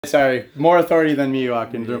Sorry, more authority than me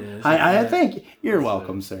walking through. Yeah, I think you're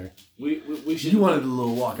welcome, sir. We should. You wanted a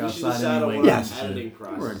little walk outside anyway. Yes. Editing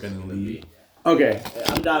process. You weren't gonna leave. Okay.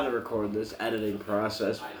 I'm down to record this editing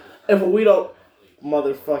process. If we don't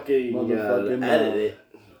motherfucking edit it,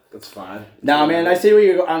 that's fine. Nah, man, I say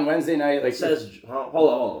we go on Wednesday night. Like, It says, hold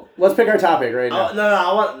on. let's pick our topic right now.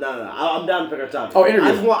 I'm down to pick our topic. Oh,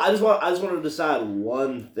 interview. I just want to decide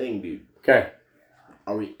one thing, dude. Okay.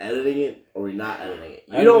 Are we editing it or are we not editing it?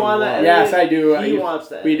 You don't want to edit Yes, it. I do. He wants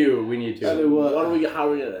to edit We it. do. We need to. Edit what? How are we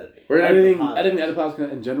gonna edit it? We're gonna. Editing the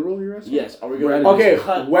podcast in general, you're asking? Yes. Are we We're gonna editing. Okay.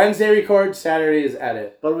 cut? Wednesday record. Saturday is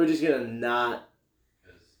edit. But we're just gonna not.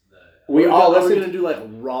 We Are all we listen. gonna do like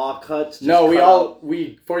raw cuts? Just No, we cut all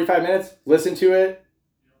out? 45 minutes. Listen to it.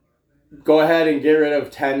 Go ahead and get rid of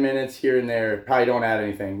 10 minutes here and there. Probably don't add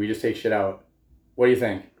anything. We just take shit out. What do you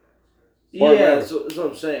think? Or Yeah, whatever. that's what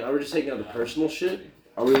I'm saying. Are we just taking out the personal shit?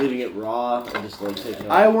 Are we leaving it raw and just like taking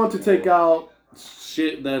out? I want to take out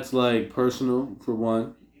shit that's like personal for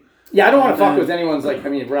one. Yeah, I don't want to And fuck then- with anyone's like. I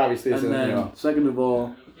mean, we're obviously this And isn't, then, you know. second of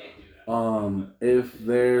all, if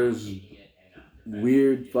there's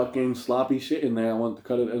weird fucking sloppy shit in there, I want to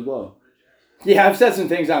cut it as well. Yeah, I've said some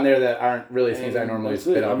things on there that aren't really things I And normally that's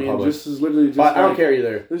spit it. out I in mean, public. this is literally just. But I don't like- care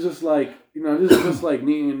either. It's just like, this is just like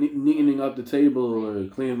neatening up the table or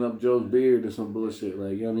cleaning up Joe's beard or some bullshit.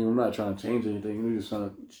 Like, you know what I mean? I'm not trying to change anything. We're just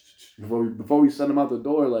trying to, before we send him out the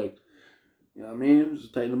door, like, you know what I mean?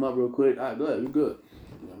 Just tighten them up real quick. All right, good, we're good.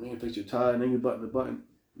 You know what I mean? Fix your tie and then you button the button.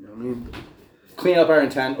 You know what I mean? Clean up our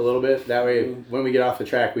intent a little bit. That way, when we get off the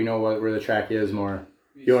track, we know where the track is more.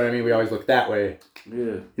 You know what I mean? We always look that way. Yeah.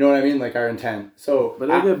 You know what I mean? Like our intent. So, But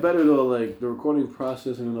it'll get better though, like the recording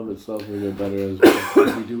process in and of itself will get better as well.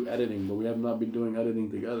 As we do editing, but we have not been doing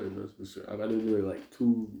editing together, that's for sure. I've edited like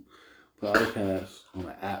 2 podcasts on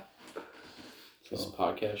an app. This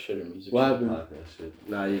podcast shit or music? What shit? happened? Podcast shit.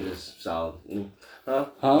 Nah, you're just solid. Huh?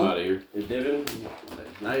 I'm Huh? out of here. You're dipping?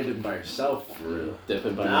 Now you're dipping by yourself, for real.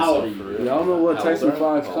 Dipping by Now myself you- for real. Y'all know what How Tyson old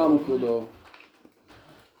are I? finds comical though.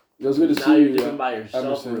 It was good to Now see you're you. dipping by yourself, for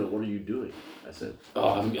Emerson. real. What are you doing? I said.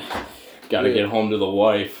 Oh, I'm gotta get home to the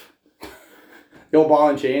wife. the old ball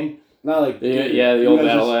and chain. Not like Yeah, the you old guys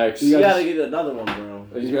Battle just- Axe. You You guys, gotta get another one,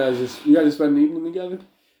 bro. you guys just spend the evening together.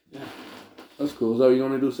 Yeah. That's cool. Is that what you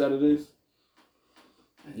want to do Saturdays?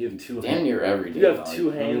 You have two Damn hands. near every day. You have dog.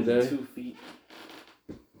 2 hands Every and day. 2 feet.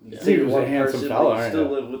 You See, he was a one handsome person, fella, but you aren't still you?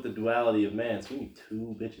 live with the duality of man. So you need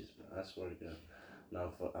 2 bitches, bro. I swear to God. No,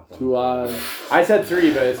 I'm fucking. 2 eyes. I said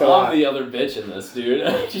 3, but it's a I'm lot. the other bitch in this, dude.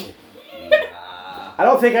 I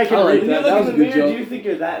don't think I can I like read that. When you That look was in a the good mirror, joke. do you think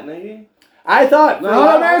you're that nigga? I thought. No,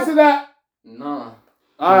 don't answer that. Nah.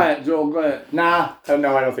 All right, Joel, go ahead. Nah. Oh,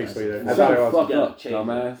 no, I don't think so either. I Shut thought the it was. fuck You gotta up, change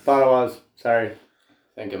dumbass. Thought it was. Sorry.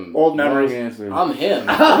 Think I'm Old Wrong memories. answer. I'm him.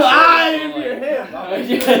 You're him.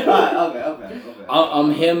 Okay.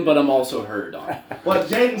 I'm him, but I'm also her, dog. But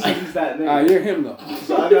Jaden says he's that nigga. You're him though.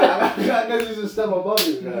 So I got just a step above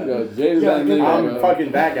you. man. Yo, Jaden's Yeah, that nigga. I'm bro.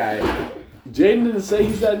 fucking that guy. Jaden didn't say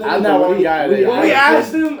he's that nigga. I'm but that when one he- guy we- that- We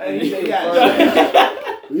asked him, and he said, "Yeah."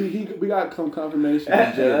 We got confirmation from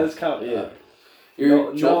Jaden. That's count. Yeah. You're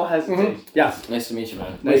No Joel. hesitation. Yes. Nice to meet you,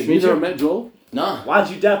 man. Nice Wait, to meet you never you. met Joel? Nah. Why'd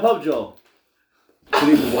you dap up, Joel?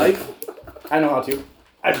 Did he like? I know how to.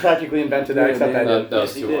 I practically invented that, Yeah, except man. I did. That was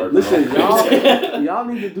Yes, he too did. hard. Listen, bro. y'all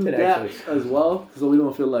need to do Did daps as well, so we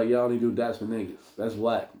don't feel like y'all need to do daps for niggas. That's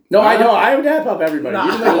whack. No, I know. I would dap up everybody. Nah.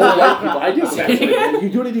 Even the old white people. I do that. You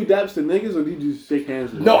do only do daps to niggas, or do you just shake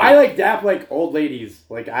hands with No, them? I like dap like old ladies.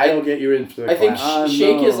 Like I don't get you into the I think class.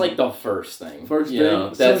 shake know. is like the first thing. First you thing.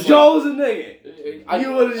 know, So that's Joel's a nigga. I,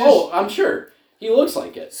 You would've just- Oh, I'm sure. He looks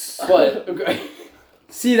like it. But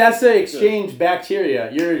See, that's the exchange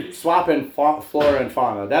bacteria. You're swapping flora and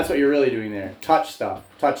fauna. That's what you're really doing there. Touch stuff.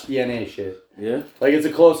 Touch DNA shit. Yeah. Like it's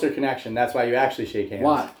a closer connection. That's why you actually shake hands.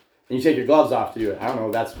 Why? And you take your gloves off to do it. I don't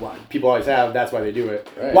know. That's why people always have. That's why they do it.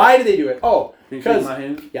 Right. Why do they do it? Oh, Can you shake because my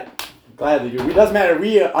hand? gladly do. It doesn't matter.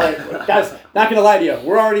 We are guys. Not gonna lie to you.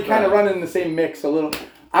 We're already kind of running the same mix a little.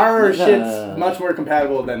 Our shit's much more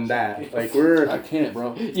compatible than that. Like I can't,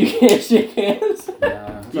 bro. you can't shake hands.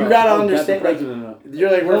 You gotta understand, like, you're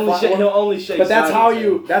like we're He'll only shake. But that's how silence.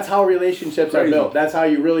 you. That's how relationships are Crazy. built. That's how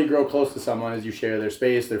you really grow close to someone. Is you share their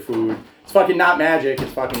space, their food. It's fucking not magic.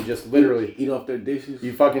 It's fucking just literally. Eat off their dishes.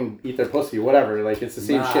 You fucking eat their pussy, whatever. Like it's the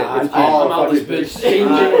same Nah, shit. I It's can't. all I'm out fucking this bitch. exchanging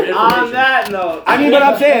of On information. that note, I mean, but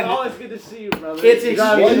I'm saying- it's always good to see you, brother. It's You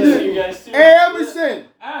gotta exchange- be- you guys too. Hey, Emerson!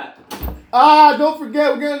 Ah. Don't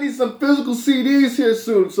forget, we're gonna need some physical CDs here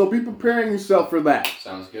soon, so be preparing yourself for that.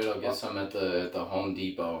 Sounds good. I'll get some at the Home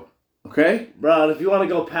Depot. Okay? Bro, if you want to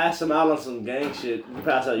go pass him out on some gang shit, you can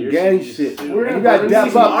pass out your Gang CDs shit. too. You gotta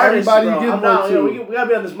dap up everybody you give I'm one not, to. we gotta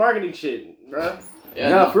be on this marketing shit, bro. Yeah,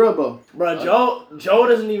 Nah, for real, bro. Bro, Joe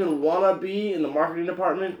doesn't even want to be in the marketing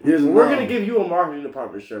department. He doesn't We're know. gonna give you a marketing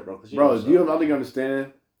department shirt, bro. Bro, do you don't think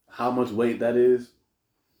understand how much weight that is?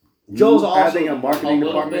 Joe's You also having a marketing a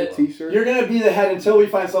little department bit. T-shirt. You're gonna be the head until we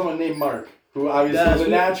find someone named Mark, who obviously Yes, is a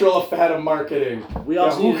we- natural fad of marketing. We Yeah,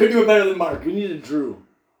 also who need, could do it better than Mark? we need a Drew.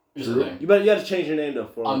 Here's the thing. You gotta change your name to.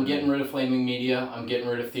 I'm getting rid of Flaming Media. I'm getting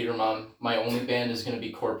rid of Theater Mom. My only band is going to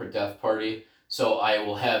be Corporate Death Party. So I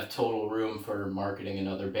will have total room for marketing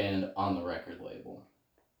another band on the record label.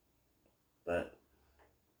 But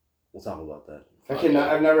we'll talk about that.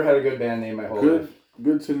 I've never had a good band name my whole Good, life.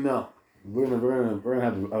 good to know. We're gonna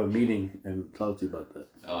have a meeting and talk to you about that.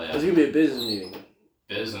 Oh It's yeah. gonna be a business meeting.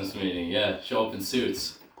 Business meeting. Yeah. Show up in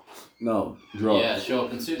suits. No, drugs. Yeah. Show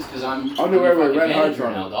up in suits because I'm. Underwear I'm your with fucking red hearts manager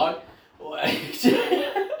on now, it. dog.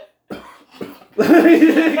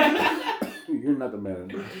 You're not the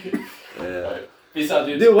man. Yeah. Peace out,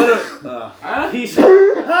 dude. Dude, what a Huh? peace. That's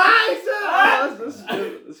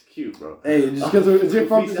cute, bro. Hey, just because is it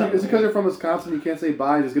Peace out, man. you're from Wisconsin, you can't say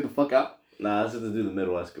bye and just get the fuck out. Nah, that's just to do the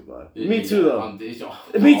Midwest goodbye. Yeah, Me too, though. oh,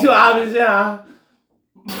 Me too, obviously. Yeah.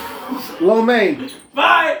 Lo mein.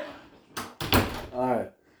 Bye. All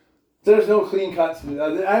right. There's no clean cuts.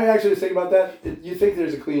 I actually was thinking about that. You think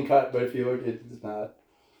there's a clean cut, but if you look, it's not.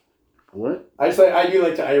 What? I do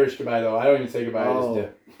like to Irish goodbye though. I don't even say goodbye. I just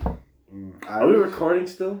dip. Are we recording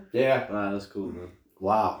still? Yeah. Nah, that's cool, man.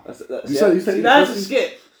 Wow. That's, You said see, you that's a pussy?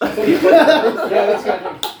 skit. Yeah, that's kind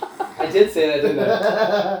of. I did say that, didn't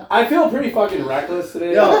I? I feel pretty fucking reckless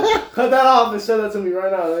today. Yo, cut that off and send that to me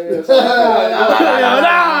right now. We're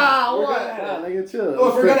What? gonna edit. Nigga, chill. Oh,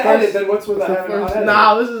 if we're gonna edit, then what's with it's the having first- an edit?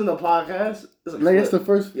 Nah, this isn't a podcast. This is a Nigga, it's clip. the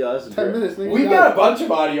first Yeah, this is 10 great. minutes. Nigga. We've You got a bunch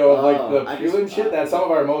of audio of like I the can fueling see shit that. that's some of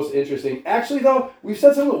our most interesting. Actually, though, we've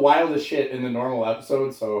said some of the wildest shit in the normal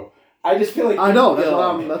episodes, so I just feel like I know. That's Yo.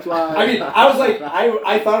 why. That's why. I mean, I was like,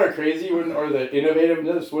 I thought our crazy wouldn't or the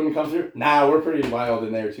innovativeness wouldn't come through. Nah, we're pretty wild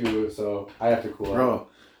in there too, so I have to cool out. bro,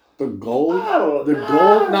 the gold. I don't The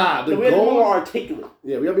gold. Nah, the we have to be gold. more articulate.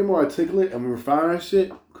 Yeah, we gotta be more articulate and we refine our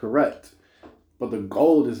shit. Correct. But the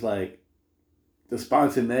gold is like the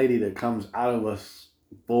spontaneity that comes out of us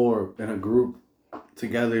four in a group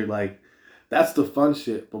together. Like that's the fun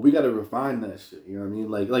shit. But we gotta refine that shit. You know what I mean?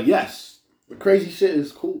 Like yes, the crazy shit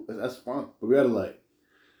is cool. That's fun. But we gotta like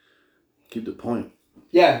keep the point.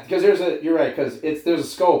 Yeah, because you're right, because there's a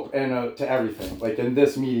scope and to everything. Like in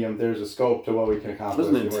this medium, there's a scope to what we can accomplish.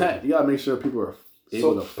 There's an intent. You gotta make sure people are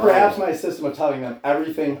able So to follow. perhaps my system of telling them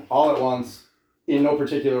everything all at once in no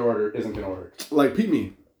particular order isn't gonna work. Like peep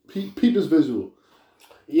me. Peep this visual.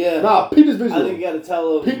 Yeah. Nah, peep this visual. I think you gotta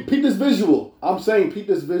tell them. Peep this visual. I'm saying peep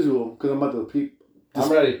this visual because I'm about to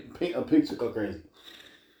I'm ready. paint a picture. Go crazy.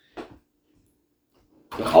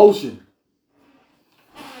 The ocean.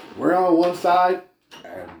 We're on one side,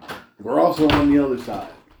 and we're also on the other side.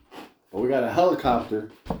 But we got a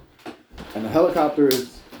helicopter, and the helicopter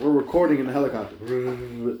we're recording in the helicopter.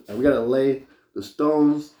 And we gotta lay the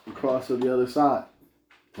stones across to the other side.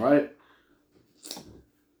 Right?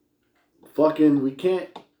 Fucking, we can't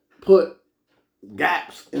put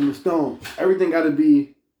gaps in the stones. Everything gotta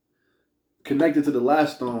be connected to the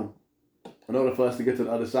last stone in order for us to get to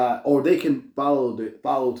the other side, or they can follow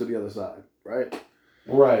to the other side, right?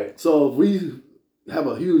 Right. So if we have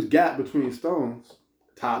a huge gap between stones,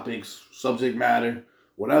 topics, subject matter,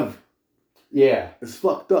 whatever, Yeah. it's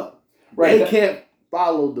fucked up. Right. They can't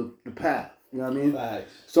follow the path. You know what I mean?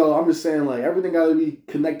 Facts. So I'm just saying, like, everything got to be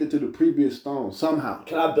connected to the previous stone somehow.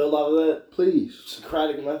 Can I build off of that? Please.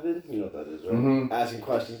 Socratic method? You know what that is, right? Mhm. Asking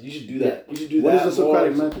questions. You should do that. You should do What that. is the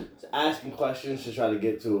Socratic more. method? It's asking questions to try to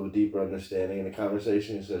get to a deeper understanding in the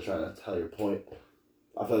conversation instead of trying to tell your point.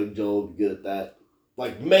 I feel like Joel would be good at that.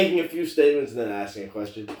 Like making a few statements and then asking a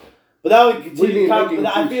question. But that would What do you continue. mean But making a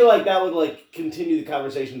I few- feel like that would like continue the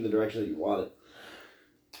conversation in the direction that you want it.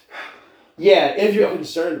 Yeah. If you're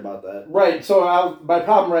concerned about that. Right, so my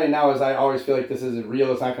problem right now is I always feel like this isn't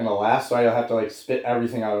real, it's not going to last, so I have to like spit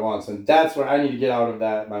everything out at once, and that's where I need to get out of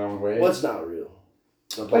that my own way. What's not real?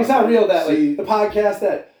 Like, it's not real that, See- like, the podcast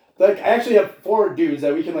that, like, I actually have 4 dudes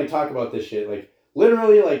that we can, like, talk about this shit, like,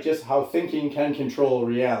 literally, like, just how thinking can control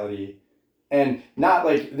reality, and not,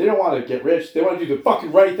 like, they don't want to get rich, they want to do the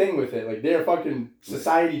fucking right thing with it, like, they're fucking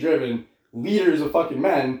society-driven leaders of fucking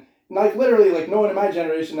men. Like, literally, like, no one in my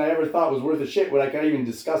generation I ever thought was worth a shit would I could even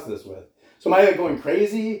discuss this with. So am I, like, going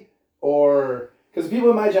crazy? Or... Because people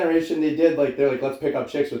in my generation, they're like, let's pick up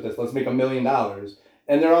chicks with this. Let's make $1 million.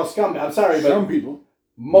 And they're all scumbags. I'm sorry, but Some people.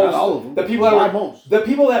 Not all of them. The people that By were most. the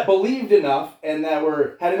people that believed enough and that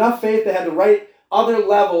had enough faith, that had the right other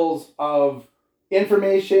levels of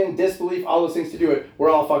information, disbelief, all those things to do it, were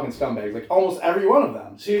all fucking scumbags. Like almost every one of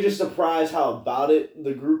them. So you're just surprised how about it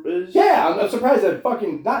the group is? Yeah, I'm surprised that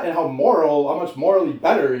fucking not in how much morally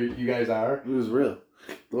better you guys are. It was real.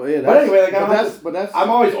 Well, yeah, But anyway, like that's I'm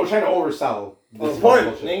always trying to oversell. Well, this point.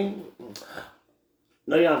 bullshit. Ning.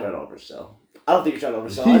 No, you're not trying to oversell. I don't think you're trying to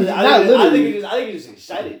oversell. He's not literally. I think you're just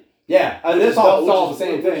excited. Yeah, it's all the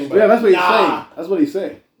same thing. But yeah, that's what he's Nah. saying. That's what he's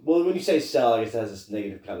saying. Well, when you say sell, I guess it has this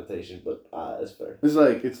negative connotation, but that's fair.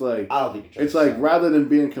 It's like I don't think you're trying it's to like sell. rather than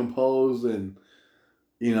being composed and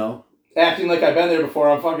acting like I've been there before,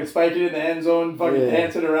 I'm fucking spiking in the end zone, fucking Yeah.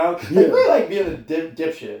 dancing around. Like, Yeah. we like being a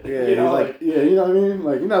dipshit. yeah, you know, you know what I mean?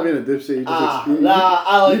 Like you're not being a dipshit. You just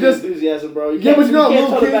I like you just- enthusiasm, bro. yeah, but you know can't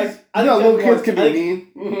little tone it kids. back. I You know think little everyone- kids can I be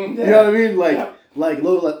think- mean. Mhm, You know what I mean? Like Yeah.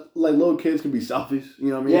 little kids can be selfish. You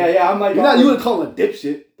know what I mean? Yeah, I'm like, You wouldn't call them a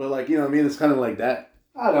dipshit, but like you know what I mean. It's kind of like that.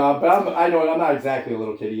 I don't know, but I know I'm not exactly a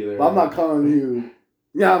little kid either. But I'm not calling you.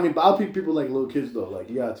 Yeah, I mean, but I'll treat people like little kids though. Like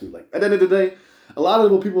you got to. Like at the end of the day, a lot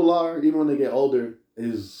of what people are, even when they get older,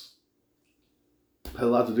 has a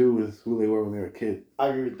lot to do with who they were when they were a kid. I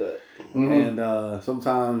agree with that. Mhm. And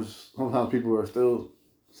sometimes people are still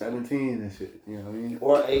 17 and shit. You know what I mean?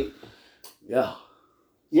 Or 8. Yeah.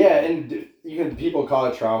 Yeah, and people call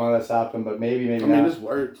it trauma that's happened, but maybe I not. mean, it's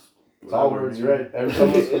words. It's all words, you're right? Every time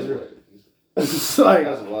It's like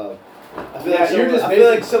That's wild. I feel, Yeah, like you're someone, just I feel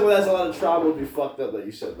like someone that has a lot of trauma would be fucked up that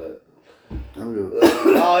you said that.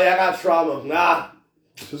 Oh yeah, I got trauma. Nah.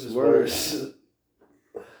 it's just Just words.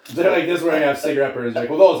 words. They're like this where I have cigarette burns. Like,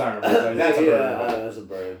 well, those aren't. Like, that's a yeah, burn. that's a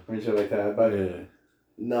burn. I mean, shit like that. But Yeah,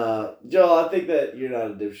 Nah, Joe, I think that you're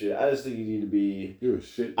not a dipshit. I just think you need to be. you're a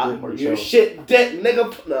shit. Or You're a chill. shit dick,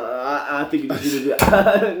 nigga. No, I think you just need to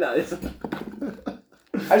do. No, it's,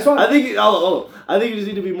 I just want. I think. Hold on. I think you just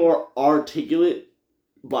need to be more articulate,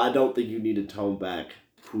 but I don't think you need to tone back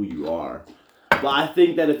who you are. But I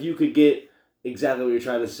think that if you could get exactly what you're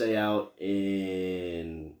trying to say out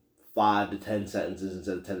in 5 to 10 sentences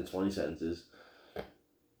instead of 10 to 20 sentences,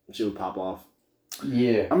 shit would pop off.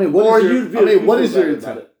 Yeah. I mean, what Or is your? you'd I mean, what feel is your better about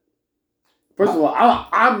intent? it. First of all,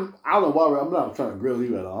 I don't know why I'm not trying to grill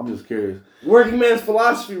you at all. I'm just curious. Working man's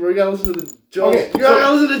philosophy, bro. You gotta listen to Joel's. Okay, you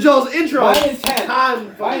gotta listen to Joel's intro. My intent. Time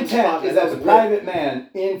My fucking intent talk, is that that the was private man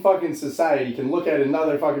in fucking society can look at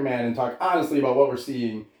another fucking man and talk honestly about what we're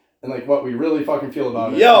seeing and like what we really fucking feel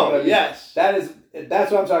about it. You know Yo, what I mean? yes.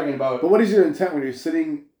 That's what I'm talking about. But what is your intent when you're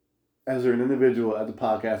sitting as an individual at the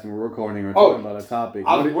podcast and we're recording or Oh, talking about a topic?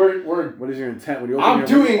 We're What is your intent when you I'm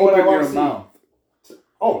open your, doing what I open wanna your see. mouth?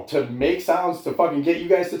 to make sounds to fucking get you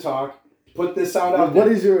guys to talk. Put this sound out What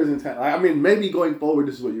there. is your intent? I mean, maybe going forward,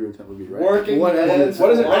 this is what your intent would be, right? Working What man's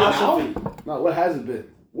what is it right now? philosophy. No, what has it been?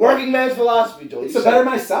 Working man's philosophy, Joel. It's You to said better it.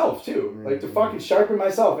 myself too, like to fucking sharpen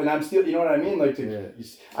myself, and I'm still, you know what I mean, like to. Yeah.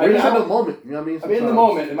 I I mean, mean, at the moment, you know what I mean? I'm in the Sometimes.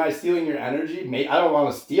 moment. Am I stealing your energy? I don't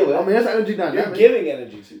want to steal it. I mean, that's energy You're dynamic. giving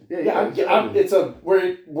energy to. yeah, it's a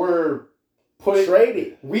we're putting.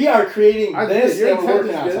 Trading. We are creating this, your and we're intent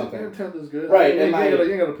working is on good. something. Your intent is good. Right, You and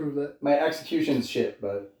ain't gotta prove that. My execution's shit,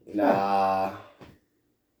 but Nah.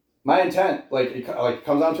 my intent, like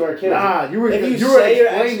comes down to our kids. Nah, you were If you you were say you're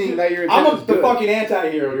explaining that your intent I'm is the good. fucking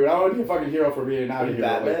anti-hero, dude. I don't want to be a fucking hero for being not a hero.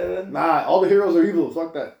 Like, Batman. Nah, all the heroes are evil.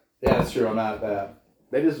 Fuck that. yeah, that's true. I'm not that.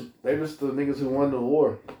 They just the niggas who won the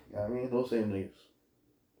war. You know what I mean? Those same niggas.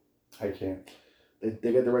 I can't.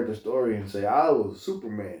 They get to write the story and say, I was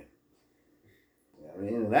Superman. You know what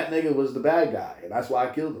I mean? And that nigga was the bad guy, and that's why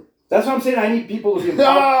I killed him. That's what I'm saying. I need people to be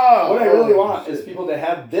empowered. No! What I really want is people to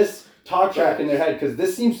have this talk track in their head, because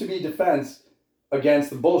this seems to be defense against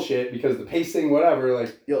the bullshit, because the pacing, whatever,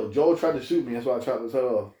 like Yo, Joel tried to shoot me. That's why I tried to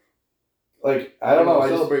tell. I don't know.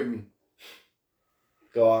 Celebrate me.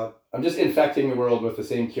 Go on. I'm just infecting the world with the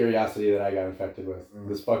same curiosity that I got infected with.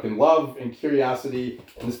 This fucking love and curiosity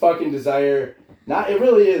and this fucking desire. It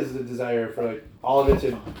really is the desire for like all of it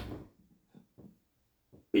to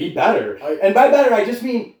be better. And by better, I just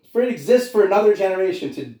mean for it exists for another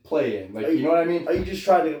generation to play in. Like, you know what I mean? Are you just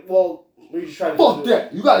trying to? Well, are you just trying to? Fuck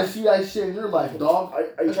that. You gotta see that shit in your life, dog.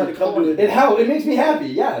 Are you trying to come to It helps. It makes me happy.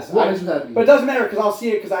 Yes. What makes you happy? But it doesn't matter because I'll see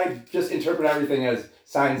it because I just interpret everything as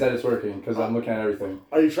signs that it's working because I'm looking at everything.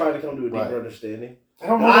 Are you trying to come to a deeper Right. understanding? I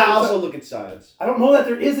don't know. I that- also look at signs. I don't know that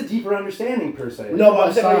there is a deeper understanding per se. No, but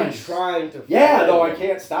I'm saying Signs. you're trying to. Yeah, find though I it.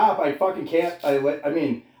 can't stop. I fucking can't. I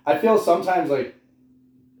mean, I feel sometimes like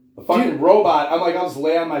a fucking robot. I'm like, I'll just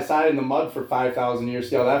lay on my side in the mud for 5,000 years,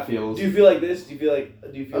 see how that feels. Do you feel like this? Do you feel like?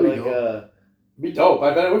 There we go. Be dope.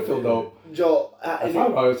 I bet it would feel dope. Joel, I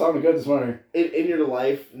thought about it. It sounded good this morning. in your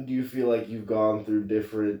life, do you feel like you've gone through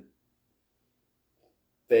different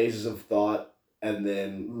phases of thought, and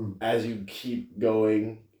then as you keep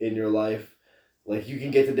going in your life, like you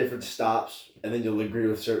can get to different stops, and then you'll agree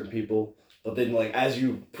with certain people, but then like as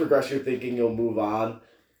you progress your thinking, you'll move on.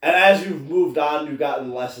 And as you've moved on, you've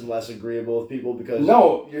gotten less and less agreeable with people because you're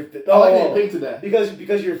I like how you painted that.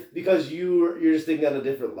 because you're just thinking on a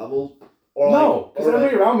different level. Or No, because like,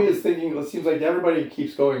 everybody around me is thinking. It seems like everybody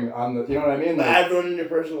keeps going on the. You know what I mean? Like, everyone in your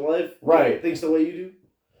personal life Right. thinks the way you do.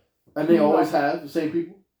 And they always have the same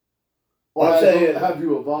people? Or I'm saying- have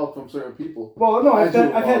you evolved from certain people? well, no, I've As you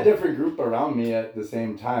had evolve. different group around me at the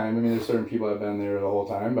same time. I mean, there's certain people I've been there the whole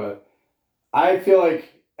time, but I feel like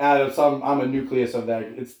out of I'm a nucleus of that.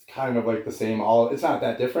 It's kind of like the same. It's not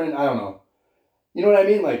that different. I don't know. You know what I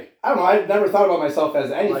mean? Like I don't know. I've never thought about myself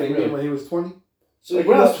as anything. Like me really. when he was 20? So Like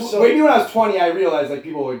you when I know, was so- maybe when I was 20, I realized like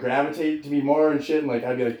people would gravitate to me more and shit, and like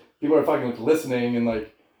I'd be like people are fucking like listening, and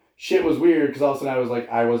like shit was weird because all of a sudden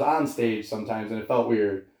I was on stage sometimes and it felt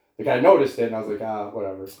weird. Like I noticed it and I was like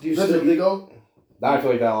whatever. do you Is that still your think, ego? Now I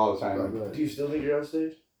feel like that all the time. Go ahead. do you still think you're on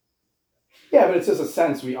stage? Yeah, but it's just a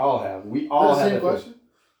sense we all have. We all That's the have same that- question?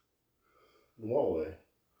 In what way?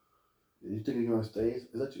 You think you're on stage?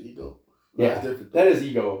 Is that your ego? Yeah, That's different. that is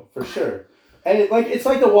ego for sure. And it's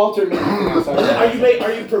like the Walter Mitty thing. I was talking about.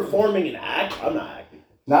 Are you performing an act? I'm not acting.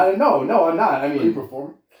 No, I'm not. I Are you mean,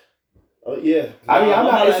 performing? Oh yeah. I mean, I'm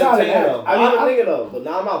not- it's not an entertainer, act. though. I mean, I'm I'm- thinking though, but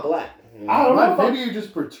now I'm not black. I don't know. If Maybe you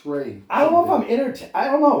just portray. I don't know if I'm something.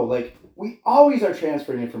 I don't know. Like we always are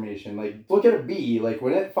transferring information. Like look at a bee. Like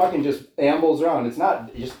when it fucking just ambles around, it's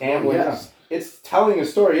not just ambling around. Yes. It's telling a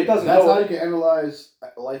story. It doesn't That's know. how you can analyze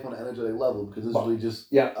life on an energetic level because this is really just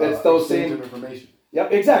Yeah, it's those exchange same. of information.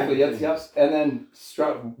 Yep, exactly. Yep. And then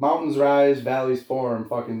mountains rise, valleys form,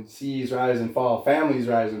 fucking seas rise and fall, families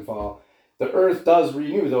rise and fall. The earth does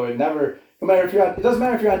renew, though. It never. No matter if you're on, it doesn't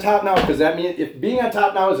matter if you're on top now, because that means if being on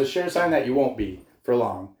top now is a sure sign that you won't be for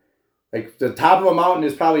long. Like the top of a mountain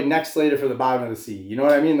is probably next later for the bottom of the sea. You know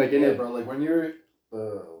what I mean? Like in Yeah, it. bro. Like when you're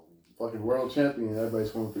fucking world champion,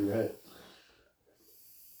 everybody's going through your head.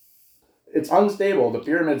 It's unstable. The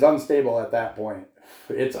pyramid's unstable at that point.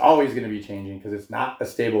 It's always going to be changing because it's not a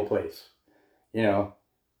stable place. You know,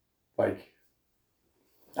 like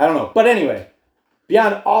I don't know. But anyway,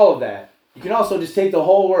 beyond all of that, you can also just take the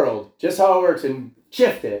whole world, just how it works, and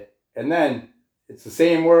shift it, and then it's the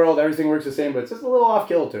same world. Everything works the same, but it's just a little off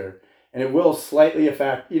kilter, and it will slightly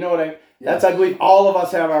affect. You know what I? That's I believe all of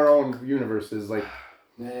us have our own universes. Like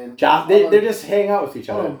Man, they just hang out with each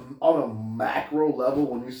other. on a macro level,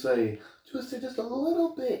 when you say just a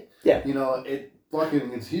little bit, Yeah. you know,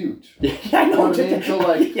 it's huge. Yeah, I You know know. what I mean? So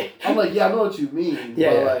like, Yeah. I'm like, yeah, I know what you mean.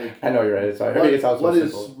 Yeah, but yeah. like, I know you're right. It's I mean, it's also what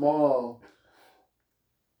is simple. small?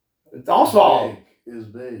 It's all small. Big is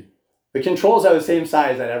big. The controls are the same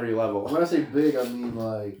size at every level, When I say big, I mean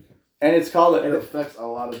like and it's called it affects a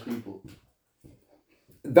lot of people.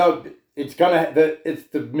 the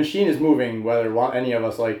machine is moving whether any of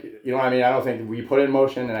us like you know what I mean. I don't think we put it in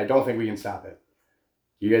motion, and I don't think we can stop it.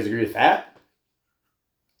 You guys agree with that?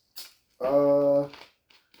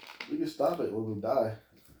 We can stop it when we die.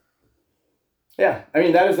 Yeah, I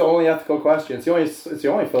mean that is the only ethical question. It's the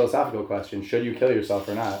only philosophical question. Should you kill yourself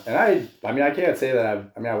or not? And I mean I can't say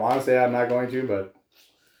that I want to say I'm not going to, but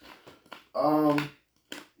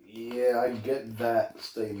Yeah, I get that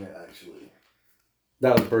statement actually.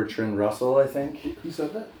 that was Bertrand Russell, I think. Who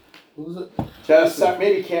said that? Who was it? Just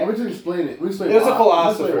maybe Let can't. me just explain it. Let me explain It was a why.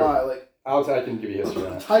 philosopher. Let me explain why. Like I can give you history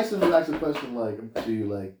on it. Tyson would ask a question like to you,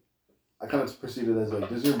 like I kind of perceive it as like,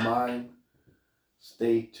 does your mind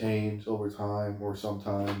state change over time or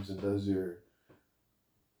sometimes, and does the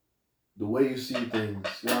way you see things,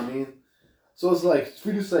 you know what I mean? So it's like for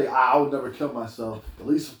you to say, I would never kill myself, at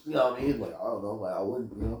least you know what I mean, like I don't know, like I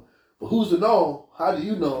wouldn't, you know. But who's to know? How do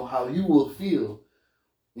you know how you will feel,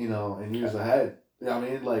 you know, in years ahead? You know what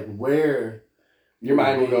I mean? Like where Your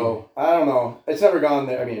mind will go. I don't know. It's never gone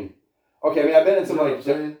there. I mean, okay. I mean, I've been in some You know what like.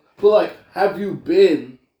 I'm saying? But like, have you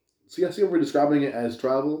been? See, I see we're describing it as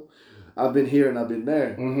travel. I've been here and I've been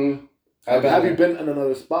there. Mm-hmm. Have you been in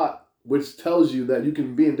another spot, which tells you that you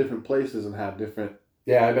can be in different places and have different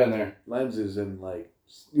Yeah, I've been there. lenses and like,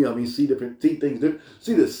 you know what I mean, see things,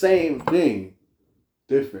 see the same thing,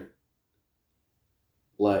 different.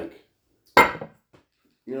 Like,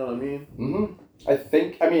 you know what I mean? Mm-hmm. I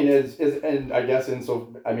think. I mean, is and I guess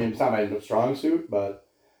I mean, it's not my strong suit, but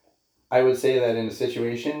I would say that in a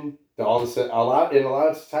situation, a lot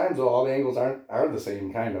of times, all the angles are the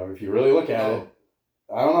same kind of. If you really look at it,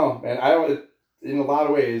 I don't know, and I don't. In a lot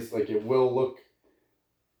of ways, like it will look.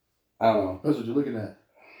 I don't know. That's what you're looking at.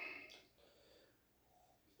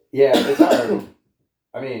 Yeah, it's hard.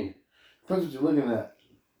 I mean, That's what you're looking at.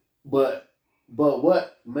 But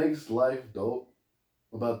what makes life dope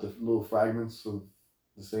about the little fragments of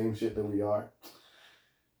the same shit that we are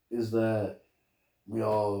is that we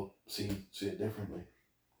all see shit differently.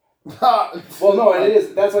 well, no, and it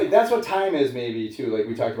is. That's what time is, maybe too. Like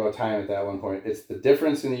we talked about time at that one point. It's the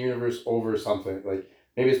difference in the universe over something. Like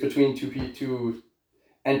maybe it's between two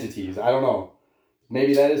entities. I don't know.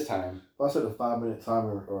 Maybe that is time. If I set a 5-minute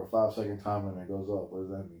timer or a 5-second timer and it goes up, what does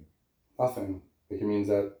that mean? Nothing. Like it means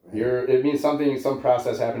that it means something. Some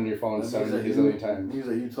process happened in your phone 70 gazillion It times. means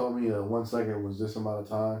that you told me 1 second was this amount of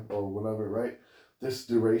time or whatever, right? This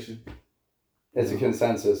duration. It's a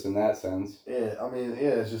consensus in that sense. Yeah, I mean,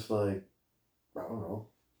 yeah, it's just like, I don't know.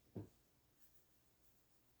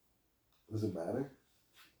 Does it matter?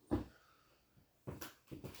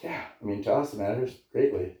 Yeah, I mean, to us it matters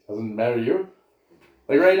greatly. Doesn't matter to you.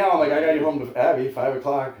 Like right now, I'm like, I gotta get home to Abby, 5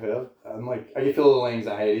 o'clock. I'm like, I can feel a little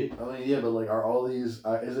anxiety. I mean, yeah, but like, are all these?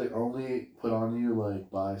 Is it only put on you like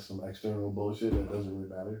by some external bullshit that doesn't really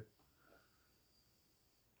matter?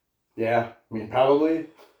 Yeah, I mean, probably.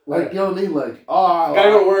 Like, you know what I mean? Like, I gotta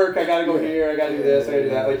go to work. I gotta go Yeah. here. I gotta do this. I gotta do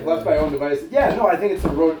that. Like left my own device. Yeah, no, I think it's a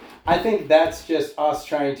road. I think that's just us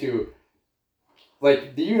trying to.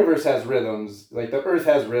 Like the universe has rhythms. Like the Earth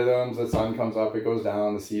has rhythms. The sun comes up, it goes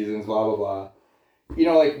down. The seasons, blah blah blah. You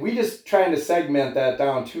know, like we just trying to segment that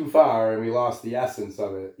down too far, and we lost the essence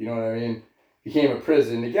of it. You know what I mean? Became a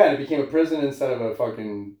prison again. It became a prison instead of a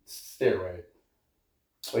fucking stairway.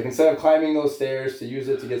 Like instead of climbing those stairs to use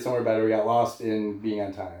it to get somewhere better, we got lost in being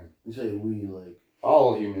on time. You say we like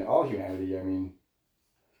All humanity. I mean,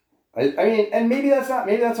 and maybe that's how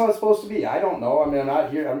it's supposed to be. I don't know. I mean, I'm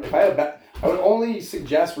not here. If I had I would only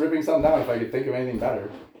suggest ripping something down if I could think of anything better.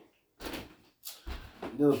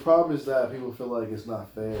 You know, the problem is that people feel like it's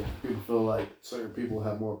not fair. People feel like certain people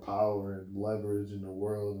have more power and leverage in the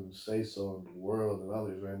world and say so in the world than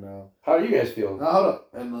others right now. How do you guys feel? Now, hold up.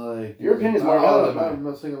 And like Your opinion's more valid than mine. I'm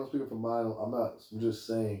not saying I'm speaking for mine. I'm just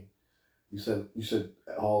saying. You said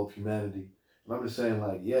all of humanity. And I'm just saying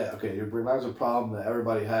like, yeah, okay, it reminds a problem that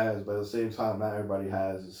everybody has, but at the same time, not everybody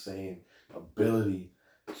has the same ability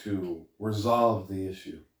to resolve the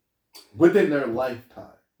issue within their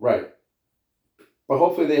lifetime. Right. But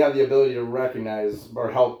hopefully they have the ability to recognize or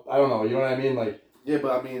help. I don't know. You know what I mean? Like. Yeah,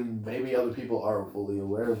 but I mean, maybe other people aren't fully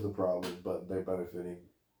aware of the problem, but they're benefiting.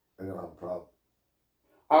 They don't have a problem.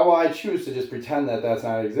 I choose to just pretend that that's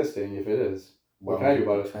not existing if it is. What can I do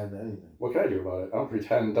about it? Pretend anything. What can I do about it? I don't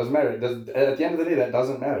pretend. It doesn't matter. It does. At the end of the day, that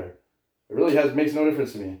doesn't matter. It really makes no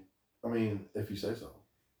difference to me. I mean, if you say so.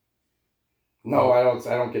 No, I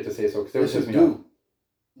don't get to say so because it would Yes, you piss me off. do.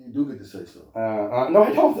 You do get to say so. No,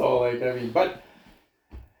 I don't though. Like I mean, but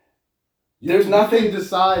there's nothing. You can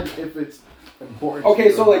decide if it's important. Okay,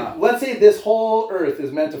 to so you or like, not. let's say this whole Earth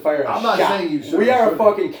is meant to fire a I'm not shot. saying you should. We are a shouldn't.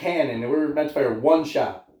 fucking cannon, and we're meant to fire one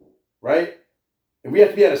shot, right? And we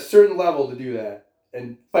have to be at a certain level to do that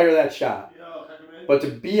and fire that shot. But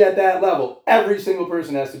to be at that level, every single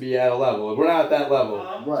person has to be at a level. If we're not at that level,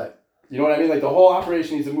 Right. you know what I mean? Like the whole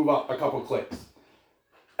operation needs to move up a couple clicks.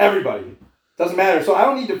 Everybody. Doesn't matter. So I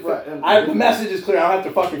don't need to. Right. The message is clear. I don't have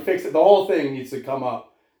to fucking fix it. The whole thing needs to come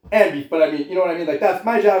up. But I mean, you know what I mean? Like that's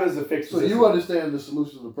my job is to fix. So the you system. understand the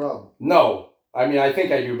solution to the problem? No. I mean, I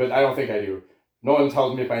think I do, but I don't think I do. No one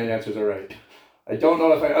tells me if my answers are right. I don't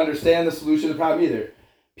know if I understand the solution to the problem either.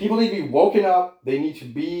 People need to be woken up. They need to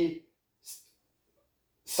be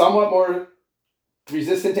somewhat more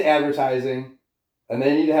resistant to advertising, and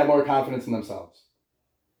they need to have more confidence in themselves.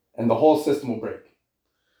 And the whole system will break.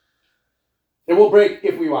 It will break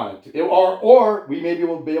if we want it to. Or we maybe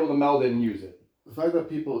will be able to meld it and use it. The fact that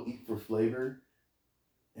people eat for flavor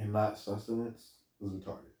and not sustenance is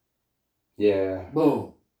retarded. Yeah.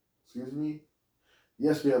 Boom. Excuse me?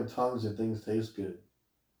 Yes, we have tongues and things taste good.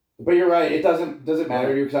 But you're right. It doesn't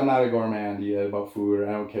matter to you because I'm not a gourmand yet about food. Or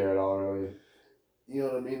I don't care at all, really. You know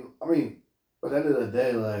what I mean? I mean, at the end of the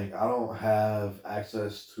day, like, I don't have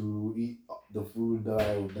access to eat the food that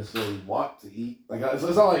I would necessarily want to eat. Like, it's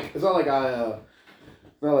not like I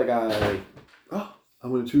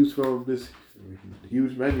I'm gonna choose from this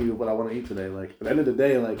huge menu of what I want to eat today. Like, at the end of the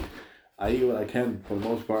day, like, I eat what I can for the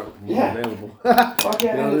most part. Yeah. Available. Fuck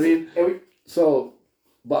yeah. You know what I mean? And So,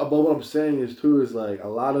 but what I'm saying is too is like a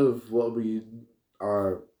lot of what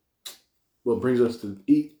brings us to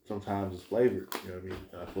eat sometimes is flavor. You know what I mean?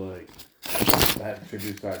 I feel like that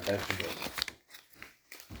contributes to our vegetables.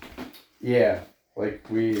 yeah, like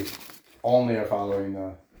we only are following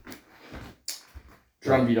the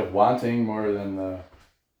drumbeat of wanting more than the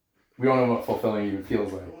we don't know what fulfilling even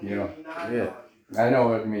feels like, you know? Yeah. I know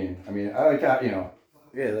what you mean. I mean, I like that, you know.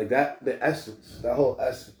 Yeah, like that, the essence, that whole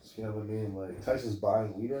essence, you know what I mean? Like, Tyson's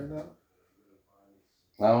buying weed right now?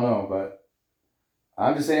 I don't know, but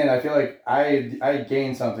I'm just saying, I feel like I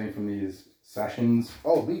gained something from these sessions.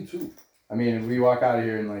 Oh, me too. I mean, we walk out of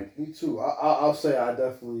here and like, Me too. I'll say I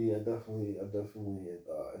definitely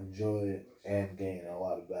enjoy it and gain a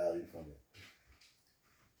lot of value from it.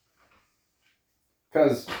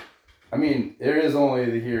 because, I mean, there is only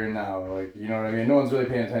the here and now, like, you know what I mean? No one's really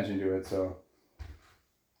paying attention to it, so.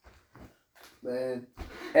 Man,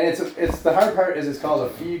 And it's the hard part is it's called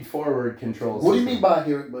a feed forward control what do you system. mean by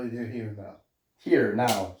here? But you're here now. Here,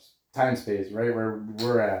 now, time space, right where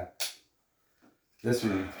we're at. This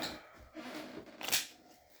room.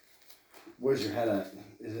 Where's your head at?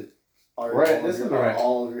 Is it? Right, this is the right.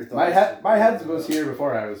 All of your thoughts. My head was here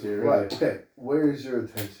before I was here. Really. Right. Okay. Where is your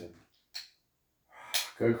attention?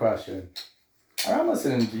 Good question. I'm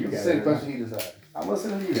listening to you It's guys. the same question he just had. I'm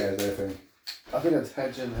listening to you guys, I think. I think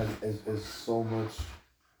attention is so much.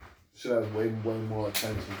 Should have way more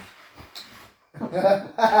attention.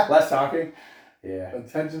 Less talking? Yeah.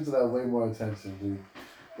 Attention to that way more attention, dude.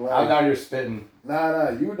 Like, I'm now you're spitting.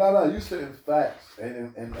 you spitting facts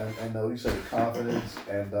and you said confidence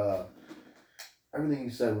and everything you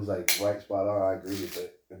said was like right spot on. I agree with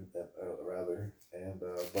it, rather,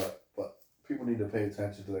 but people need to pay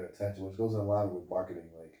attention to their attention, which goes in line with marketing.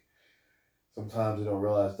 Like sometimes they don't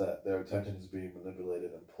realize that their attention is being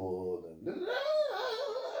manipulated and pulled, and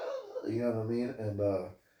you know what I mean, and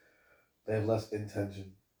they have less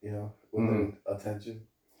intention, you know, with their attention.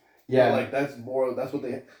 Yeah. But, like that's what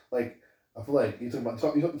they like. I feel like you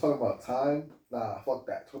talking about time. Nah, fuck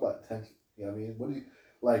that. Talk about attention. You know what I mean? What do you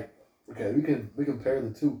like? Okay, we compare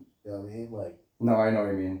the two. You know what I mean? Like No, I know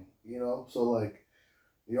what you mean. you know, so like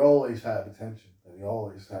you always have attention and you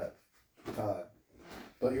always have time,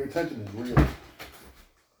 but your attention is real.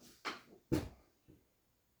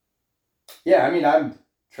 Yeah, I mean I'm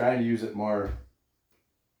trying to use it more.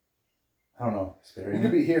 I don't know, You sparingly.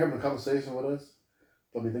 could be here having a conversation with us,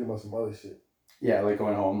 but be thinking about some other shit. Yeah, like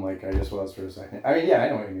going home, like I just was for a second. I mean, yeah, I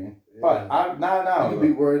know what you mean. Yeah. But I'm not now. You could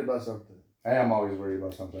be worried about something. I am always worried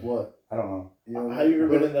about something. What? I don't know. You know, Have you ever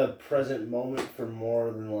been but- in the present moment for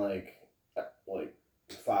more than like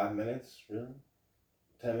 5 minutes? Really?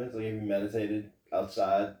 10 minutes? Like have you meditated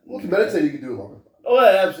outside? Well, if you meditate, you can do it longer. Oh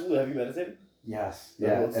yeah, absolutely. Have you meditated? Yes.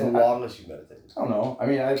 Yeah. What's the And longest you meditated? I don't know. I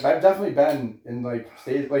mean, I've definitely been in like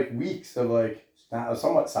stages, like weeks of like not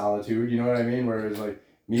somewhat solitude. You know what I mean? Where it's like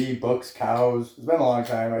me, books, cows. It's been a long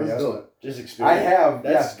time, I Let's guess. do but Just I experience. have.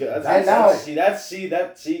 That's Yeah. good. And That's, now- see.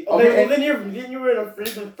 Okay, Okay, well and- then you were in a free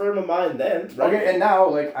frame of mind then, right? Okay, and now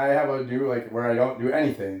like I have a new like where I don't do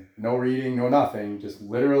anything, no reading, no nothing, just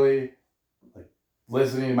literally like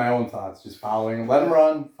listening to my own thoughts, just following, let them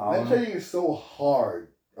run, follow 'em. Meditating is so hard.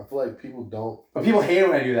 I feel like people don't. But people hate it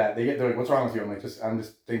when I do that. They're like, "What's wrong with you?" I'm like, I'm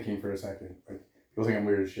just thinking for a second. Like people think I'm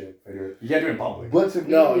weird as shit. I do it. You can't do it in public. But to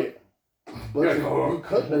me, No, you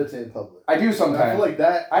could meditate in public. I do And I sometimes. feel like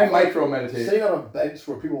that. I feel like micro meditate. Sitting on a bench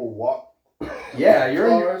where people walk. Yeah, you're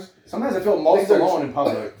in your, cars, sometimes I feel most Things are- alone in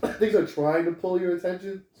public. things are trying to pull your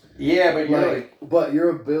attention. Yeah, but you're like, But your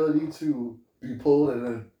ability to be pulled and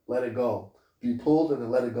then let it go, be pulled and then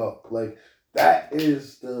let it go, like that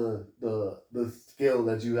is the skill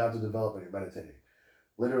that you have to develop when you're meditating.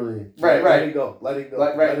 Literally, Right. Let it go, let it go,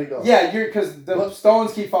 like let it go. yeah, you're because the But-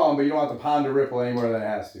 stones keep falling, but you don't want the pond to ripple any more than it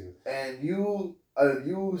has to. And you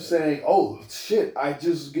saying, "Oh shit, I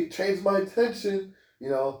just changed my attention," you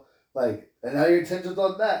know, like, and now your attention's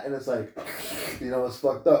on that, and it's like, you know, it's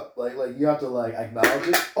fucked up. Like you have to like acknowledge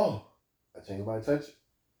it. Oh, I changed my attention.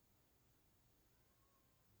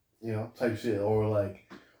 You know, type shit,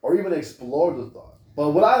 or even explore the thought.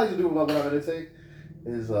 But what I like to do when I meditate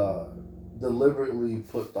is deliberately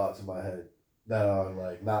put thoughts in my head that are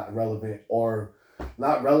like not relevant or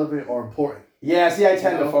important. Yeah, see, I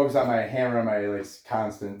tend You to know? focus on my hammer on my like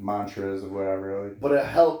constant mantras or whatever. Like, But it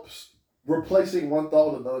helps. Replacing one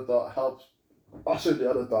thought with another thought helps usher the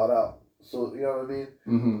other thought out. So, you know what I mean?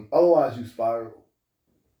 mm-hmm. Otherwise, you spiral.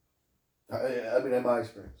 I mean, in my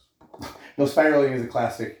experience. No, spiraling is a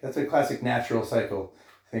classic. That's a classic natural cycle.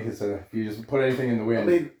 I think it's if you just put anything in the wind. I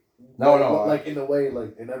mean, No, like in a way,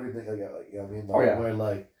 like in everything, like you know what I mean? Like, Oh, yeah.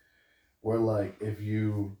 where like if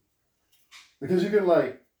you, because you can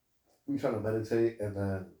like, you trying to meditate and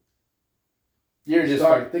then you're just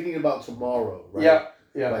start like, thinking about tomorrow, right? yeah,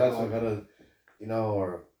 yeah. Like, That's oh, I what, gotta, you know,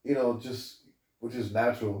 or just which is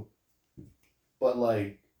natural. But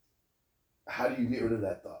like, how do you get rid of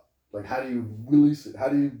that thought? Like, how do you release it? How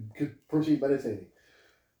do you proceed meditating?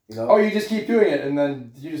 You know? Oh, you just keep doing it, and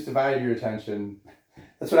then you just divide your attention.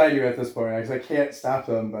 That's what I do at this point, because I can't stop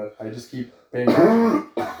them, but I just keep paying attention.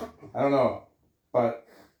 I don't know, but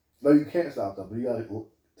No, you can't stop them, but you gotta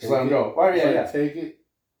just let them go. Oh, yeah. Take it,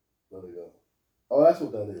 let it go. Oh, that's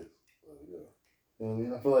what that is. Let it go. You know what I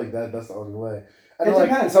mean? I feel like that's the only way. And It like,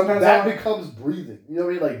 depends. Sometimes that becomes breathing. You know what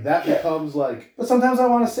I mean? Like that becomes like. But sometimes I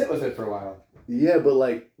want to sit with it for a while. Yeah,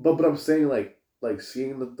 but I'm saying like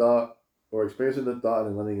seeing the thought or experiencing the thought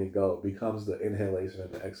and letting it go becomes the inhalation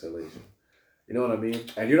and the exhalation. You know what I mean?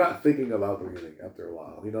 And you're not thinking about breathing after a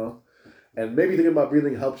while, you know? And maybe thinking about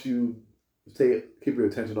breathing helps you keep your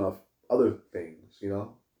attention off other things, you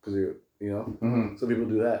know? Because Mm-hmm. some people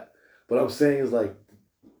do that. But I'm saying is like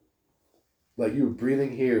you're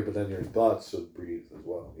breathing here, but then your thoughts should breathe as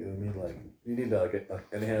well. You know what I mean? Like you need to like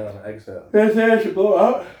inhale and exhale. That's I should blow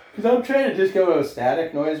out. Because I'm trying to just go to a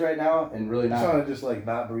static noise right now and really You're not. trying to just like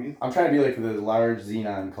not breathe. I'm trying to be like the large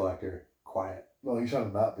xenon collector. Quiet. No, you're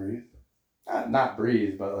trying to not breathe. Not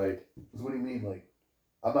breathe, but like. So what do you mean? Like,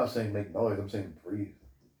 I'm not saying make noise. I'm saying breathe.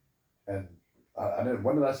 And I didn't.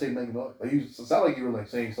 When did I say make noise? Like it sounded like you were like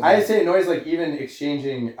saying something. I say noise like even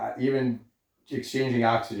exchanging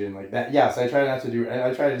oxygen like that. Yes, I try not to do.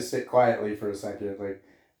 I try to just sit quietly for a second. Like,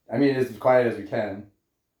 I mean, as quiet as we can.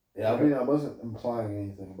 Yeah, I mean, I wasn't implying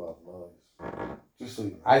anything about noise. Just so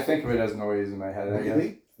you know. I think of it as noise in my head. I guess.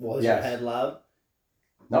 Really? Was Yes. your head loud?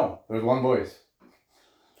 No, there's one voice.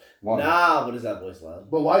 One. Nah, but is that voice loud?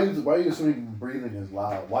 But why are you assuming breathing is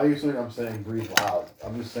loud? Why are you assuming I'm saying breathe loud?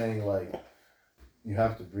 I'm just saying like you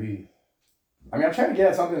have to breathe. I mean, I'm trying to get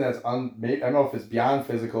at something that's I don't know if it's beyond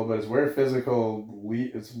physical, but it's where physical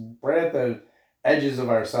it's right at the edges of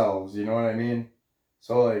ourselves. You know what I mean?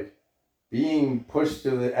 So like, being pushed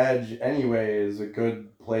to the edge anyway is a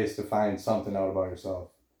good place to find something out about yourself.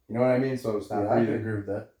 You know what I mean? So it's not Yeah, I can breathing. agree with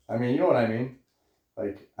that. I mean, you know what I mean?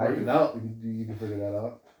 Like Working out, you can figure that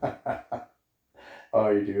out. Oh,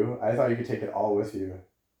 you do? I thought you could take it all with you.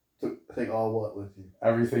 Take all what with you?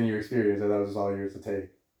 Everything you experience, I thought it was all yours to take.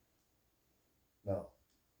 No,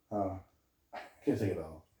 Oh, can't take it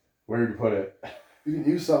all. where did you put it? You can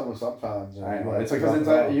use something sometimes. And I you know. gotta It's like, drop cause it's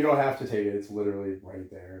it off. you don't have to take it. It's literally right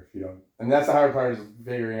there if you don't. And that's the hard part is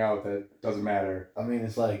figuring out that it doesn't matter. I mean,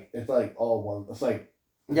 it's like all one. It's like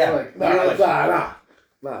Yeah. Like, You're like-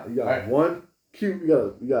 Nah, you got Alright. one cube.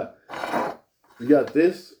 You got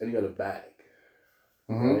this, and you got a bag.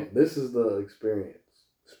 Mhm. Right? This is the experience.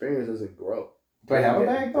 Experience doesn't grow. Do I have a It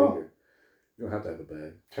gets bag though? bigger. You don't have to have a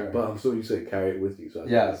bag, Sure. but I'm assuming you say carry it with you. So I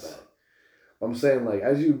Yes. have a bag. I'm saying like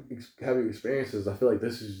as you have your experiences, I feel like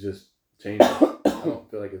this is just changing. I don't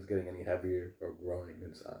feel like it's getting any heavier or growing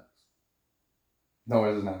in size. No,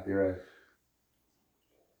 it is not. You're right.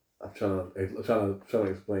 I'm trying to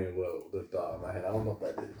explain what the thought in my head. I don't know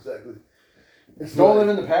if that is exactly. It's Don't like-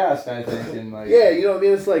 live in the past, I think, and like. Yeah, you know what I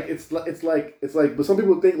mean. It's like, but some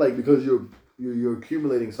people think like because you're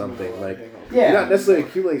accumulating something, like Yeah. you're not necessarily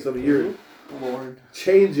accumulating something. You're Lord.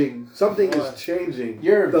 changing. Something is changing.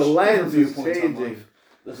 Your The lens is viewpoints on changing life.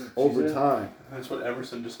 This is over time. That's what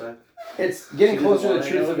Emerson just said. It's getting She closer to doesn't the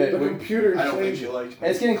truth wanna of hang it. The when- computer is I don't think she changing. likes me.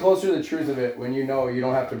 It's getting closer to the truth of it when you know you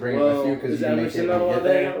don't have to bring it with you because is you can make it Emerson when not you allowed get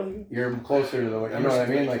to hang there. out with you? You're closer to the. You know what I Emerson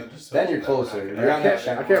mean? thinks Like that just then you're that closer. I You're on that I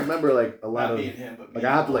shit. can't remember like a lot Not of me and him, but like me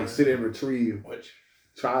I have to and like sit and retrieve Which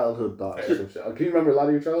childhood thoughts. Or some shit. Can you remember a lot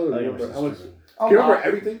of your childhood? Like Remember how much? Emerson. Oh, Can you remember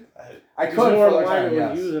everything? I He's could for more a long aligned time, with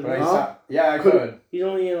yes. you than But I me. stopped. Yeah, I could. He's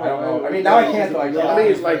only in. I don't know. I mean, now I can't, though. I can't. I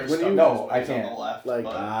mean, it's like when you- No, I can't. Like-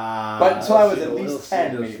 But until I was at he'll least see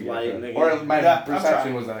 10, those maybe. I light could. niggas. Or my Yeah, I'm perception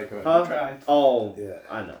trying. was that I could. Huh? Try. Oh, Yeah.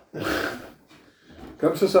 I know.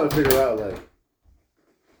 I'm just trying to figure out like.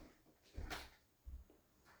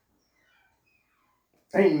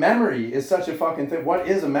 I mean, memory is such a fucking thing. What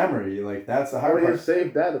is a memory? Like, that's the hard Already part.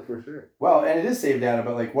 saved data for sure. Well, and it is saved data,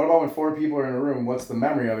 but like, what about when 4 people are in a room? What's the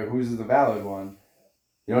memory of it? Who's the valid one?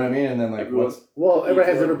 You know what I mean? And then like, Everyone. what's Well, everybody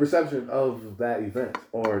has Equal. different perception of that event.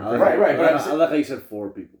 Or Right, right, but I'm I like how you said 4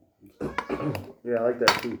 people. Yeah, I like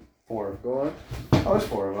that too. 4? Go on. Oh, there's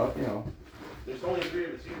 4 of us. You know, There's only 3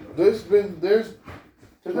 of us here. There's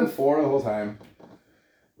there's been 4 the whole time.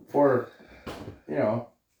 4. You know,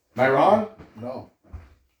 am I wrong? no.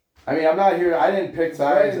 I mean, I'm not here. I didn't pick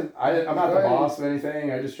sides. Right. I'm not the Right. boss of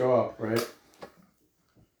anything. I just show up, right?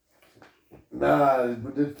 Nah,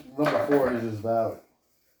 but this number 4 is just valid.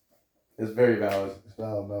 It's very valid. It's a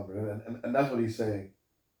valid number, and that's what he's saying.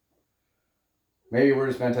 Maybe we're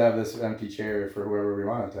just meant to have this empty chair for whoever we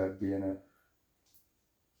want it to be in it.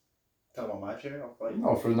 Talk about my chair. I'll fight.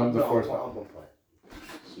 No, for the number 4 spot. I'm gonna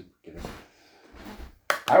play.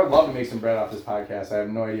 I would love to make some bread off this podcast. I have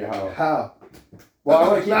no idea how. How? Well, I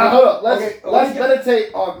want to keep. Nah, hold up. Let's Okay, let's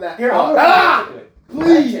meditate on that. Here, thought.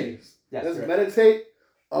 Please. Yes, Let's right. meditate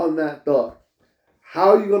on that thought. How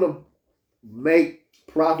are you gonna make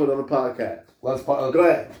profit on the podcast? Let's Go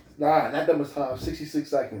ahead. Nah, not that much time. 66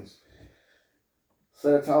 seconds.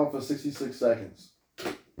 Set a timer for 66 seconds.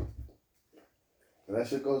 When that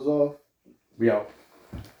shit goes off, We out.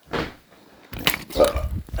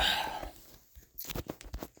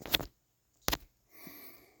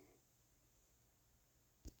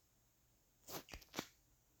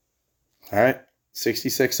 All right,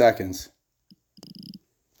 66 seconds.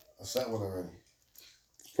 I set one already.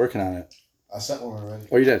 Working on it. I set one already.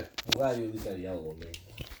 Oh, you did? I'm glad you at least had a yellow one, man.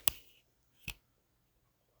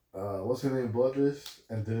 What's her name bought this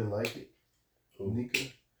and didn't like it? Who? Nika.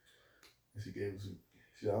 And she gave it to me.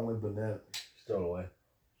 She said, I don't like banana. Just throw it away.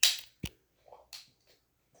 It's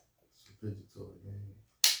a fidget toy, man.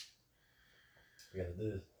 You gotta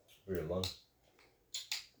do this for your lungs.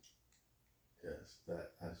 Yes,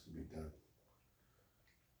 that has to be done.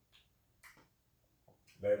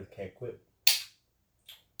 Meredith can't quit.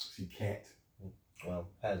 She can't. Well,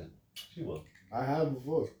 hasn't. She will. I have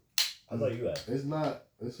before. I know you have. It's not.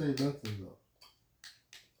 This ain't nothing though.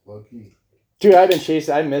 Low key. Dude, I've been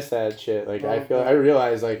chasing. I miss that shit. Like, I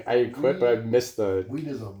realize, like, I quit, but I missed the. Weed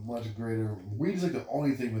is a much greater. Weed is like the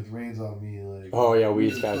only thing with rains on me. Like. Oh, yeah,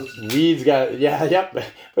 weed's got. Yeah, yep.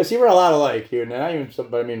 But see, we're a lot alike, dude. And not even.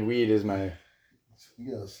 But I mean, weed is my.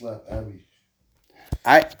 You gotta slap Abby.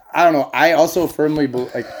 I don't know. I also firmly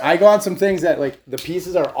believe, like, I go on some things that, like, the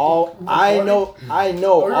pieces are all. I know. Are you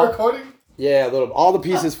all, recording? yeah, a little. All the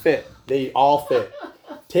pieces fit. They all fit.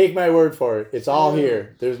 Take my word for it. It's all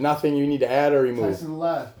here. There's nothing you need to add or remove. Tyson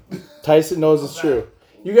laugh. Tyson knows it's true.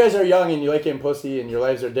 You guys are young and you like getting pussy and your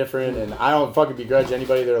lives are different, and I don't fucking begrudge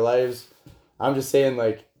anybody their lives. I'm just saying,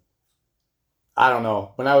 like, I don't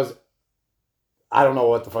know. I don't know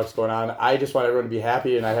what the fuck's going on. I just want everyone to be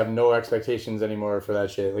happy, and I have no expectations anymore for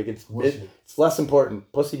that shit. Like, it's less important.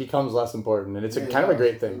 Pussy becomes less important, and it's kind of a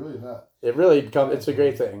great thing. It's really not. It really becomes. It's a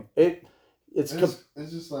great thing. It's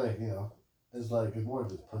just like, you know, it's like it's more than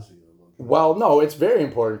just pussy. Well, no, it's very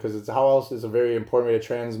important because it's how else is a very important way to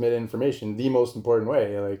transmit information. The most important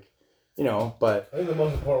way, like, you know. But I think the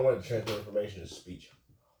most important way to transfer information is speech.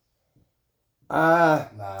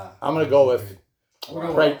 Nah. I'm gonna go with.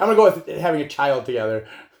 Right, I'm gonna go with having a child together.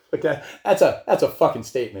 Like that's a fucking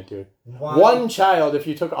statement, dude. Why? One child, if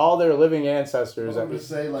you took all their living ancestors, I'm just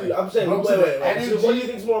saying, like, Dude, I'm saying, but wait. So what do you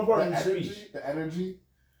think is more important than energy, speech? the energy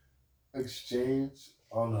exchange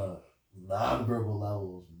on a non-verbal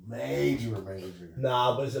level is major.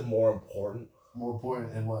 Nah, but is it more important More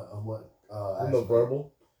important in what? On what? than the aspect?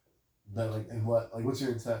 verbal? That, like, in what? Like, what's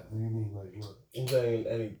your intent? What do you mean, like, what? I'm saying in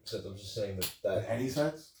any sense. I'm just saying In that. any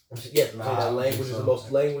sense? I'm saying that Nah, language is so. the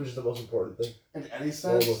most. Language is the most important thing. In any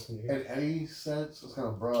sense? Verbal communication. In any sense, it's kind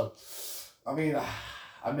of broad. I mean,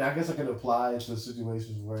 I guess I can apply it to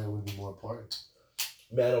situations where it would be more important.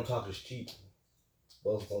 Man, I don't talk is cheap.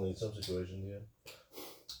 Well, it's only in some situations, yeah.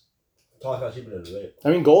 Talk not cheaper than debate. I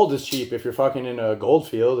mean, gold is cheap. If you're fucking in a gold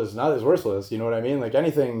field, it's not as worthless. You know what I mean? Like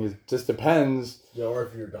anything, it just depends. Yeah, or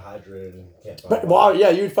if you're dehydrated and can't find But well, yeah,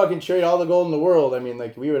 you'd fucking trade all the gold in the world. I mean,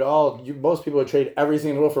 like we would all. Most people would trade everything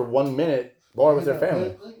in the world for 1 minute more with their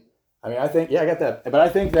family. I mean, I think I got that, but I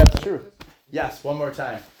think that's true. Yes, one more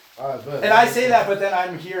time. Alright, And I say that, but then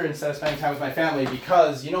I'm here instead of spending time with my family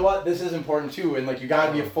because you know what? This is important too. And like, you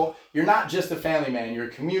gotta be a full. You're not just a family man. You're a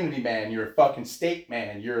community man. You're a fucking state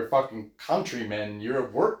man. You're a fucking countryman. You're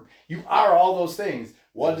a work. You are all those things.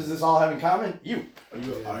 What does this all have in common? You.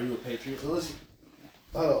 Are you a patriot? So listen.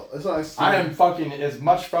 Oh, it's nice. I am fucking as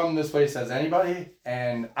much from this place as anybody,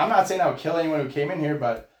 and I'm not saying I would kill anyone who came in here,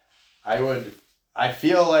 but I would. I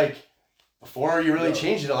feel like before you really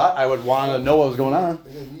changed it a lot, I would want to know what was going on.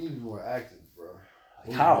 You need to be more active, bro.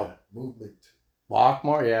 How? Movement. Walk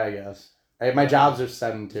more, yeah, I guess. My jobs are You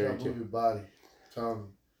sedentary gotta move too. your body.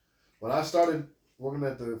 When I started working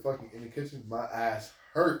at the fucking in the kitchen, my ass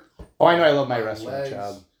hurt. Oh, I know. I love my My restaurant legs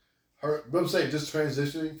job. hurt. But I'm saying just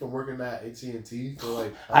transitioning from working at AT&T for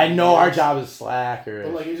like. I know our job is slack, or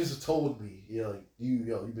But like it just told me, like you've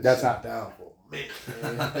been That's sitting not- down for a minute.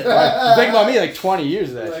 think about me, like 20 years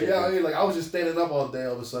of that Like, shit. yeah, I mean, like I was just standing up all day.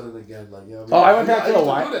 All of a sudden, again, like yeah. Oh, I went back to the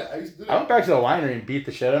wine- I used to do that. I went back to the winery and beat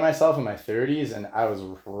the shit out of myself in my 30s, and I was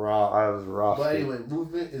raw. I was rough. But dude. anyway,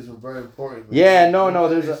 movement is very important. Man. Yeah, no, You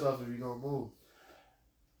there's a- yourself if you don't move.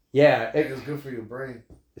 Yeah, It's good for your brain.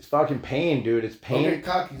 it's fucking pain, dude. It's pain. Don't get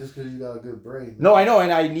cocky just because you got a good brain. No, I know,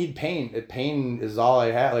 and I need pain. Pain is all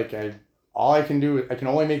I have. Like I can do. I can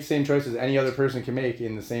only make the same choices any other person can make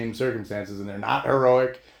in the same circumstances, and they're not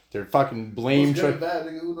heroic. They're fucking blame What's good trip. and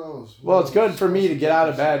bad, nigga? Who knows? Well, it's good for me to get out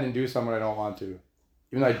of bed and do something I don't want to.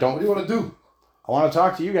 Even though I What don't. do you want to do? I want to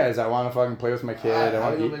talk to you guys. I want to fucking play with my kid. I How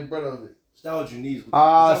want do to you eat. make bread of it? It's not what you need.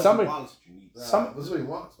 Somebody- It's what you need. That's what he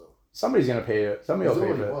wants, though. Somebody's gonna pay it. Somebody will He's pay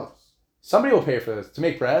doing for what he it. wants. Somebody will pay for this to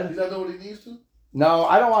make bread. He's not doing what he needs to? No,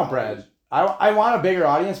 I don't want bread. I want a bigger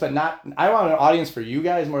audience, but not. I want an audience for you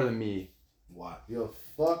guys more than me. Why? Yo,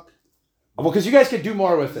 fuck. Well, because you guys could do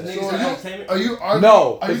more with The it. niggas So are are you- entertainment? Are you arguing?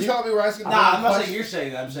 No, Are 'cause you you- telling me we're asking? Nah, I'm not question? saying you're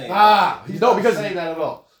saying that. I'm saying. Nah, he's No, not because- saying that at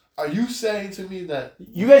all. Are you saying to me that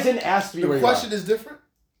You guys didn't ask me where the you are. question is different?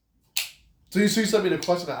 So you sent me the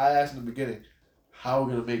question that I asked in the beginning. How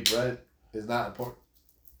we're gonna make bread is not important.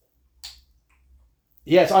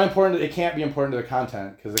 Yeah, it's unimportant. It can't be important to the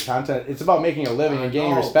content because the content. It's about making a living and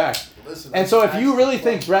gaining I know. respect. Listen, And so, if that's you the really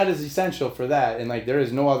think question. bread is essential for that, and like there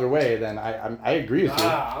is no other way, then I agree with you.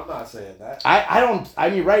 Nah, I'm not saying that. I don't. I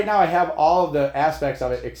mean, right now I have all of the aspects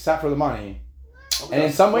of it except for the money. I'm And in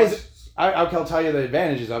asking some ways, questions. I'll tell you the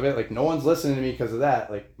advantages of it. Like no one's listening to me because of that.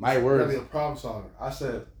 Like my You gotta words. be a problem solver. I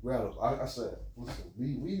said, I said,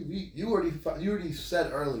 listen, you already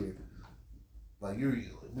said earlier, like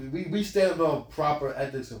we stand on proper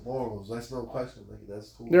ethics and morals. That's no question. Like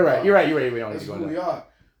that's who You're we right. are. You're right. You're right. We don't need That's to go who into we that. are.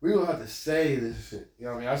 We don't have to say this shit. You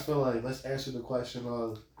know what I mean? I just feel like let's answer the question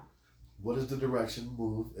of what is the direction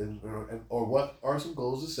move and or what are some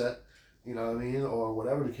goals to set. You know what I mean? Or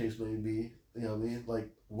whatever the case may be. You know what I mean? Like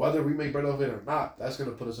whether we make bread of it or not, that's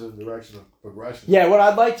gonna put us in the direction of progression. Yeah. What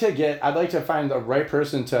I'd like to find the right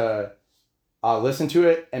person to listen to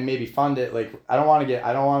it and maybe fund it. Like I don't want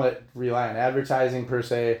to rely on advertising per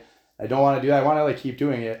se. I don't want to do that. I want to like keep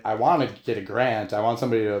doing it. I want to get a grant. I want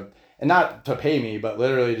somebody to, and not to pay me, but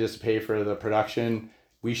literally just to pay for the production.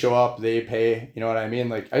 We show up, they pay. You know what I mean?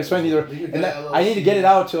 Like I just want either, We could and get I need to get LLC. it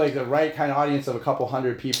out to like the right kind of audience of a couple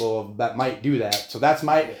hundred people that might do that. So that's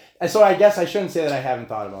my, and so I guess I shouldn't say that I haven't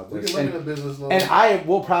thought about We this. can look And, at a business loan. and I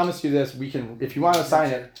will promise you this: we can, if you want to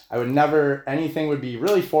sign it, I would never. Anything would be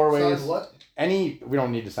really four ways. Sign what? We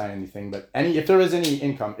don't need to sign anything, but if there was any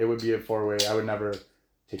income, it would be a 4-way. I would never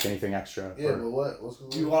take anything extra. Yeah, but what's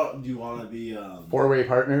going Do you want to be 4-way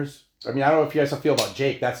partners. I mean, I don't know if you guys feel about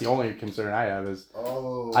Jake. That's the only concern I have is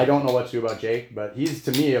Oh. I don't know what to do about Jake, but he's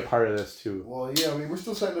to me a part of this too. Well, yeah, I mean, we're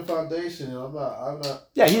still setting the foundation, and I'm not.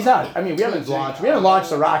 Yeah, he's not. I mean, we haven't Jake, launched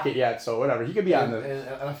the rocket yet, so whatever. He could be on And,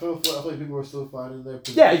 the. and I feel like people are still finding their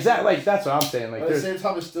position. Yeah, exactly. Like that's what I'm saying. Like But at the there's. same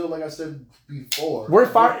time, it's still like I said before. We're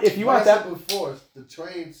fine- if you like want I that- said before, the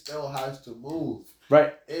train still has to move.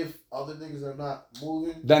 Right. If other niggas are not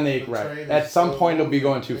moving, Then they the right. train At is some still point, it'll be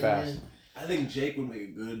moving. going too fast. I think Jake would make a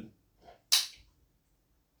good.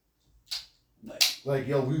 Like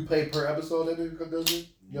yo, we pay per episode that nigga does it.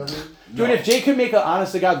 You know what I mean? Dude, if Jake could make an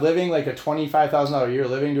honest to God living, like a $25,000 a year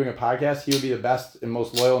living doing a podcast, he would be the best and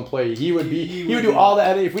most loyal employee. He would do all the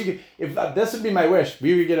editing. If this would be my wish,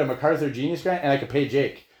 we would get a MacArthur Genius Grant, and I could pay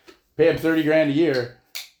Jake, pay him $30,000 a year,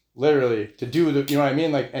 literally to do the, you know what I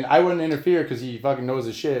mean? Like, and I wouldn't interfere because he fucking knows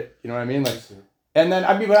his shit. You know what I mean? Like, and then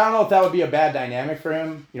I mean, but I don't know if that would be a bad dynamic for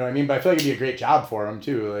him. You know what I mean? But I feel like it'd be a great job for him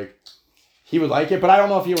too. Like, he would like it, but I don't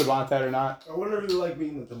know if he would want that or not. I wonder if he would like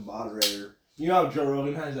being like the moderator. You know how Joe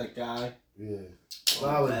Rogan has that guy? Yeah.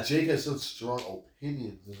 Nah, but Jake has such strong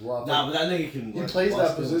opinions as well. Nah, but that nigga can. He like, plays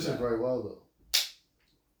bust that those position out. very well though.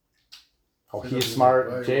 Oh, He he's does smart.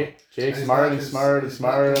 very Jake's he's smart not and cons- smart and he's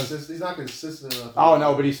not smart. He's not consistent enough. Oh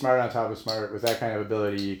no, but he's smart on top of smart. With that kind of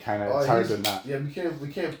ability, you kind of it's hard to not. Yeah, we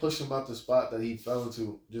can't push him out the spot that he fell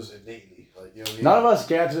into just innately. Like you know what I mean? None of us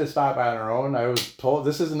got to this spot by our own. I was told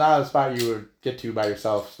this is not a spot you would get to by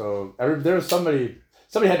yourself. So there was somebody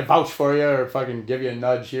had to vouch for you or fucking give you a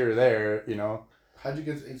nudge here or there. You know. How'd you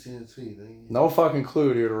get to AT&T? No fucking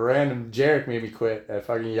clue, dude. A random Jarek made me quit.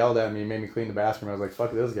 Fucking yelled at me, made me clean the bathroom. I was like,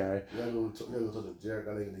 fuck this guy. You gotta go to the Jared.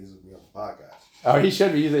 That nigga needs to be on the podcast. Oh, he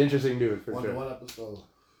should be. He's an interesting dude for sure. One episode.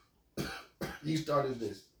 You started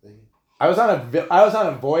this thing. I was on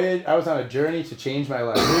a voyage. I was on a journey to change my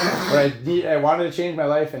life. But I wanted to change my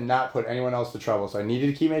life and not put anyone else to trouble. So I needed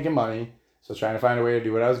to keep making money. So trying to find a way to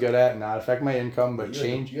do what I was good at and not affect my income, but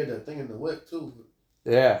change. You had that thing in the whip too.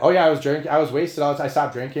 Yeah. Oh yeah, I was drinking. I was wasted all the time. I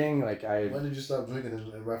stopped drinking. Like When did you stop drinking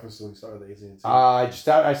in reference to when you started the AT&T? I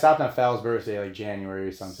stopped on Fal's birthday, like January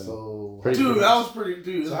or something. So Pretty Dude, good. that was pretty.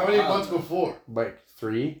 Dude, how many months before? Like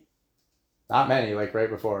 3. Not many. Like right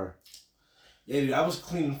before. Yeah, dude, I was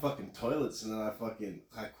cleaning fucking toilets and then I quit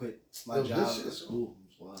my Yo, job this shit at is school.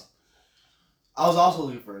 Wow. I was also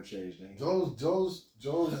looking for a change, nigga. Joe's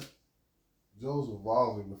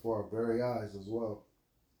evolving before our very eyes as well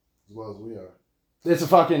as we are. It's a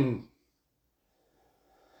fucking.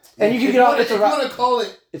 And you can If get off. wanna- It's a if you ride. want to call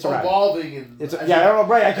it It's a ride. evolving and It's right. I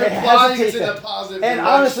can't implying hesitate it's in a that. positive And direction,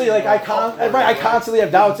 honestly, like I upward, I right? constantly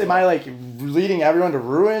have doubts. Am I like leading everyone to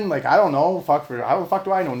ruin? Like I don't know. How the fuck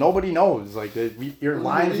do I know? Nobody knows. Like you're Who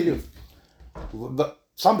lying do if you you do.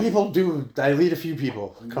 Some people do. I lead a few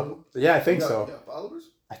people. You Couple, yeah, I think You so. got followers?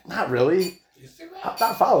 Not really. Instagram?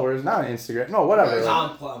 Not followers. Not on Instagram. No, whatever. Guys, Like,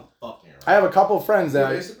 I'm fucking around. I have a couple of friends You that.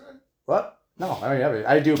 have I, Instagram? what? No, I don't have it.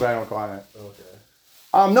 I do, but I don't go on it.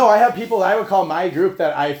 Okay. No, I have people I would call my group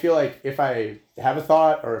that I feel like if I have a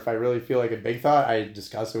thought or if I really feel like a big thought, I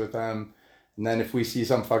discuss it with them. And then if we see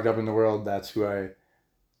something fucked up in the world, that's who I.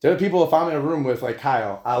 There are people, if I'm in a room with like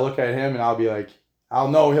Kyle, I'll look at him and I'll be like, he'll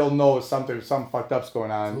know something fucked up's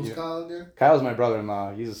going on. Who's You know? Kyle in there? Kyle's my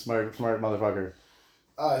brother-in-law. He's a smart motherfucker.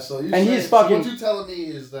 Alright, so And he's fucking- what you telling me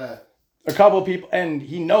is that A couple of people, and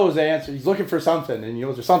he knows the answer. He's looking for something, and he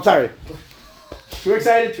knows there's something. Sorry. Too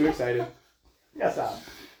excited. Yes, Sam.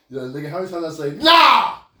 nigga, how many times I say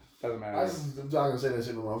nah? Doesn't matter. I'm not gonna say that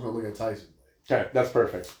shit no more. I was gonna look at Tyson. Okay, that's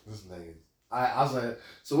perfect. This nigga. I was like,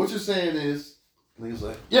 so what you're saying is, nigga's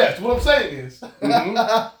like, yes, what I'm saying is.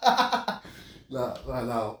 Mhm.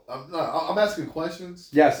 No. I'm asking questions,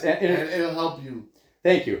 Yes, and it'll help you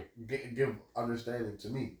thank you. give understanding to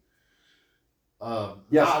me.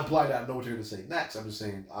 Yes. Not imply that I know what you're gonna say next. I'm just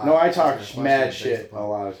saying. No, I talk asking a mad question shit based a upon-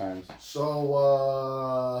 lot of times.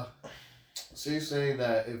 So you're saying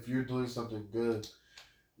that if you're doing something good,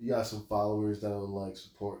 you got some followers that will like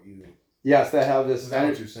support you. Yes, that have Is this that what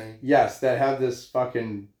energy. you're saying? Yes, that have this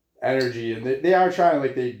fucking energy, and they are trying,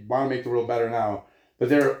 like, they want to make the world better now, but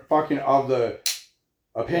they're fucking of the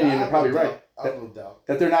opinion. Yeah, I they're probably have no right doubt. I have no doubt.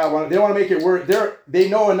 that they're not. They want to make it worse. They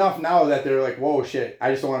know enough now that they're like, whoa, shit.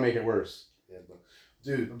 I just don't want to make it worse. Yeah, but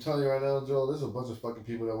dude, I'm telling you right now, Joel. There's a bunch of fucking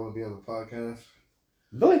people that want to be on the podcast.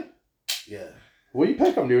 Really? Yeah. Well, you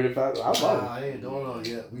pick them, dude. If I love it. I ain't going on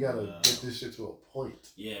yet. We gotta get this shit to a point.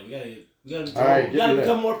 Yeah, we gotta All right, we get gotta me there.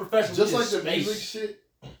 become more professional. Just in like the space. music shit,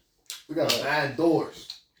 we got 9 doors.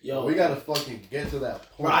 Yo, We gotta fucking get to that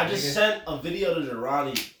point. bro, I just nigga. sent a video to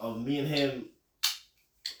Durrani of me and him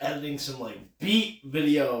editing some like beat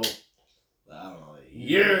video. I don't know, a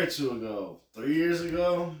year or two ago, 3 years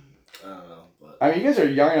ago. I don't know, but I mean, you guys are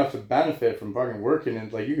young enough to benefit from fucking working,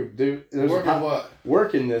 and like you could do. There's Working what?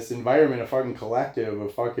 work in this environment, a fucking collective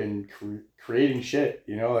of fucking creating shit.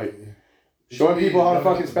 You know, like. Showing people how to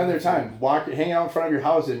fucking spend their time. Hanging out in front of your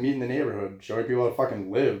house and meeting the neighborhood. Showing people how to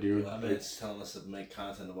fucking live, dude. my man's telling us to make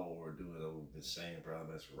content about what we're doing. That we've been saying, bro.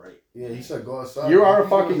 That's right. Yeah, he said go outside. You are a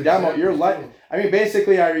He was fucking demo. exactly You're what like, I mean,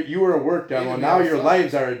 basically, you were a work demo. Yeah, Now yeah, your outside.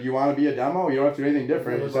 lives are. Do you want to be a demo? You don't have to do anything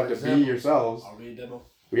different. You just have to be Examples. yourselves. Are we a demo?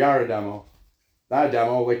 We are a demo. Not a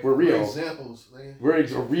demo. Like we're real. Examples, nigga. We're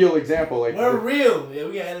a real example. Like We're real. Yeah,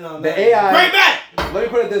 we got ending on The that. AI Great back. Let me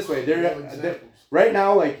put it this way. Real There, examples. right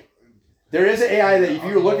now, like. There is an AI that if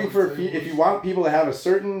you're looking for, if you want people to have a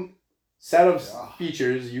certain set of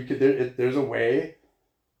features, you could. There's a way,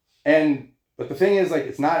 but the thing is, like,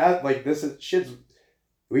 it's not like this is shit's.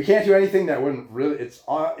 We can't do anything that wouldn't really.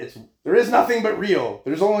 There is nothing but real.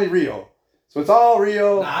 There's only real, so it's all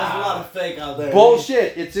real. Nah, there's a lot of fake out there.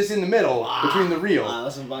 Bullshit. It's just in the middle between the real.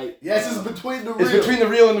 Let's invite. Yes, it's between the real. It's between the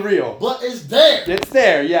real and the real. But it's there. It's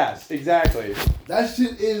there. Yes, exactly. That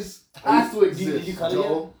shit has to exist. Did you cut it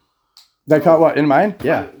Joel. That caught what in mine?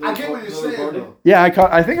 Yeah. I get what you're saying, though. Yeah,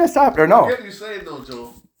 I think I stopped or I no. get what you're saying, though,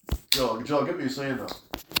 Joel. Joel, I get what you're saying, though.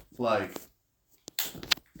 Like,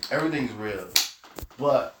 everything's real.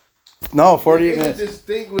 But No, 48 there's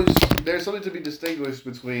minutes. there's something to be distinguished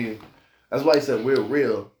between, that's why I said we're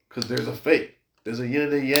real, because there's a fake. There's a yin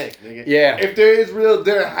and a yang, nigga. Yeah. If there is real,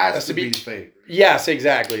 there has Has to to be- be fake. Yes,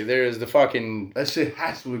 exactly. There is the fucking That shit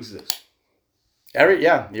has to exist.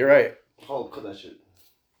 yeah, you're right. Oh, cut that shit.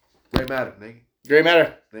 Gray matter, nigga. Gray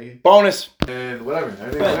matter. Nigga. Bonus. And whatever.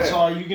 Everything's Bet, there. so are you